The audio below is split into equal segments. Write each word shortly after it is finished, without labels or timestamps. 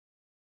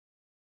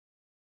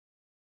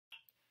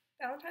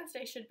Valentine's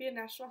Day should be a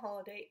national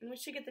holiday, and we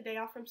should get the day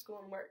off from school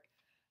and work.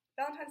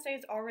 Valentine's Day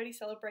is already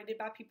celebrated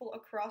by people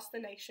across the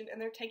nation, and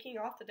they're taking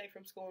off the day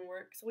from school and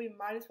work, so we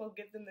might as well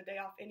give them the day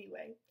off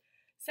anyway.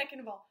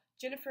 Second of all,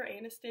 Jennifer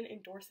Aniston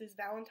endorses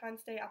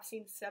Valentine's Day. I've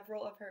seen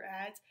several of her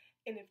ads,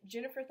 and if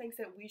Jennifer thinks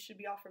that we should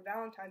be off for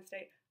Valentine's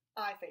Day,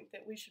 I think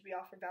that we should be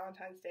off for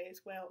Valentine's Day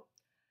as well.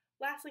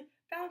 Lastly,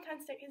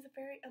 Valentine's Day is a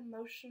very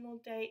emotional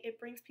day. It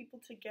brings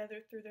people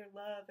together through their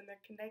love and their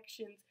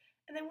connections,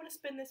 and they want to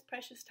spend this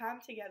precious time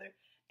together,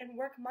 and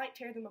work might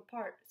tear them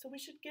apart, so we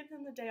should give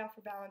them the day off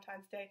for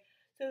Valentine's Day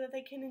so that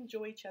they can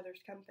enjoy each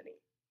other's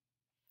company.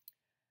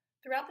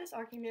 Throughout this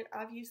argument,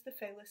 I've used the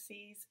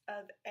fallacies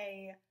of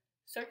a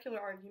circular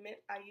argument.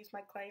 I used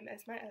my claim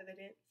as my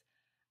evidence.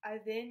 I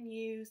then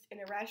used an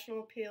irrational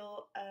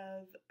appeal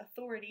of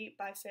authority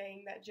by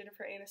saying that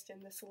Jennifer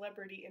Aniston, the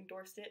celebrity,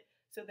 endorsed it,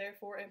 so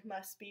therefore it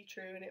must be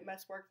true and it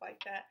must work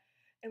like that.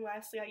 And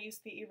lastly, I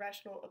used the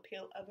irrational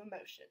appeal of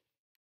emotion.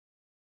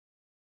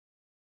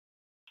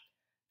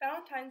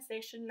 Valentine's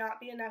Day should not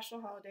be a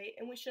national holiday,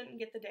 and we shouldn't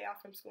get the day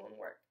off from school and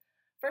work.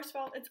 First of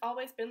all, it's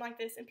always been like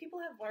this, and people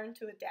have learned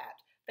to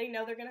adapt. They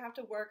know they're going to have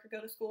to work or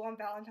go to school on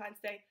Valentine's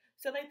Day,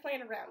 so they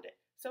plan around it.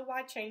 So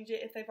why change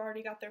it if they've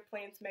already got their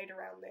plans made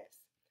around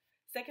this?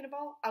 Second of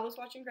all, I was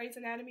watching Grey's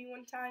Anatomy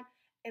one time,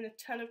 and a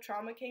ton of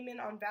trauma came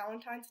in on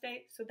Valentine's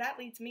Day, so that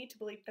leads me to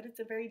believe that it's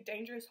a very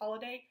dangerous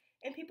holiday,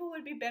 and people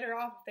would be better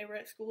off if they were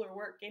at school or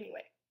work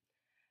anyway.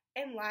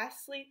 And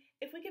lastly,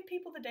 if we give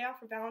people the day off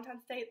for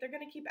Valentine's Day, they're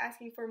going to keep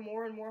asking for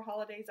more and more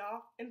holidays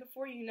off, and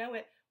before you know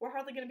it, we're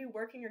hardly going to be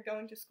working or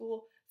going to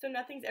school, so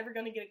nothing's ever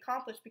going to get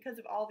accomplished because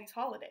of all these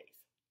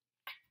holidays.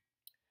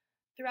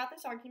 Throughout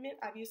this argument,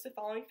 I've used the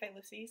following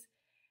fallacies.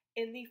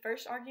 In the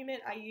first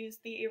argument, I used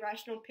the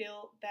irrational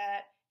appeal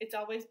that it's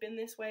always been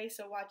this way,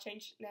 so why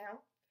change it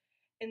now?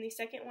 In the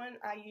second one,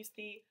 I used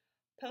the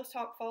post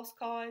hoc false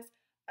cause.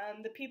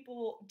 The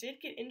people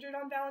did get injured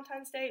on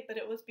Valentine's Day, but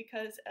it was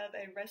because of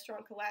a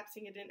restaurant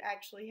collapsing. It didn't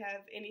actually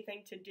have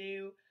anything to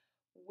do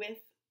with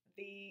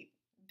the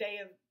day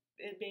of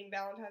it being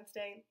Valentine's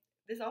Day.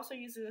 This also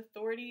uses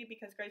authority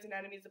because Grey's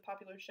Anatomy is a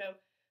popular show,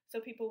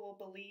 so people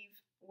will believe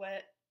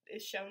what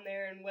is shown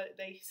there and what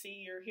they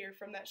see or hear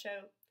from that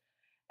show.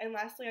 And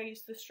lastly, I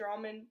used the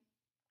strawman.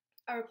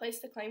 I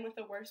replaced the claim with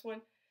a worse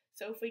one.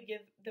 So if we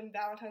give them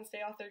Valentine's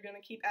Day off, they're going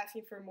to keep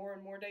asking for more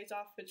and more days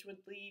off, which would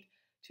lead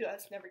to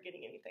us never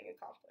getting anything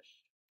accomplished.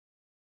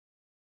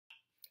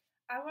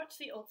 I watched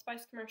the Old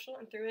Spice commercial,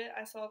 and through it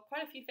I saw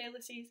quite a few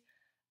fallacies.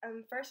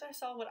 First I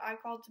saw what I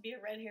called to be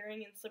a red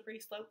herring and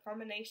slippery slope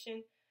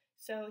combination.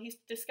 So he's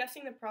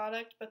discussing the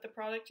product, but the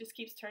product just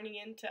keeps turning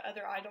into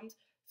other items.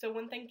 So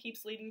one thing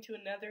keeps leading to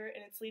another,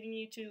 and it's leading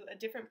you to a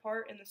different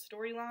part in the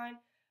storyline.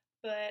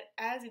 But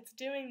as it's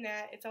doing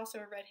that, it's also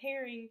a red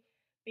herring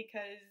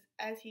because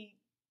as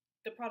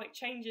the product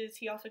changes,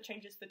 he also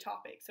changes the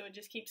topic. So it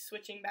just keeps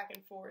switching back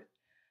and forth.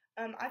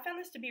 I found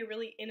this to be a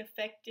really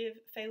ineffective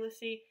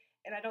fallacy,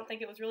 and I don't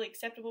think it was really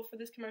acceptable for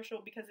this commercial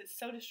because it's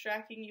so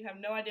distracting. You have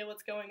no idea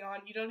what's going on.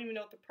 You don't even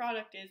know what the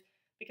product is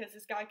because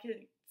this guy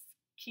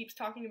keeps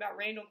talking about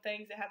random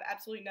things that have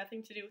absolutely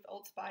nothing to do with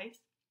Old Spice.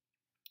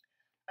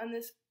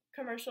 This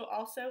commercial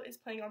also is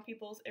playing on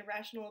people's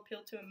irrational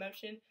appeal to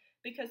emotion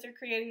because they're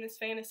creating this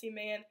fantasy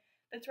man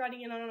that's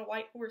riding in on a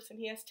white horse, and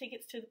he has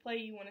tickets to the play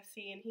you want to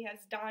see, and he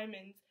has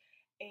diamonds,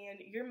 and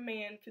your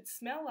man could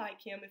smell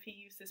like him if he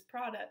used this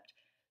product.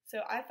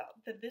 So I thought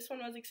that this one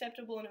was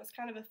acceptable, and it was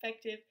kind of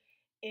effective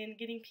in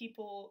getting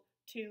people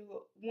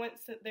to want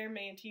their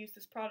man to use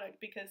this product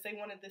because they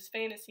wanted this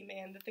fantasy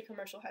man that the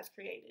commercial has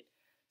created.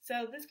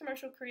 So this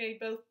commercial created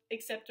both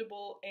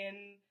acceptable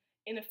and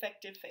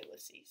ineffective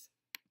fallacies.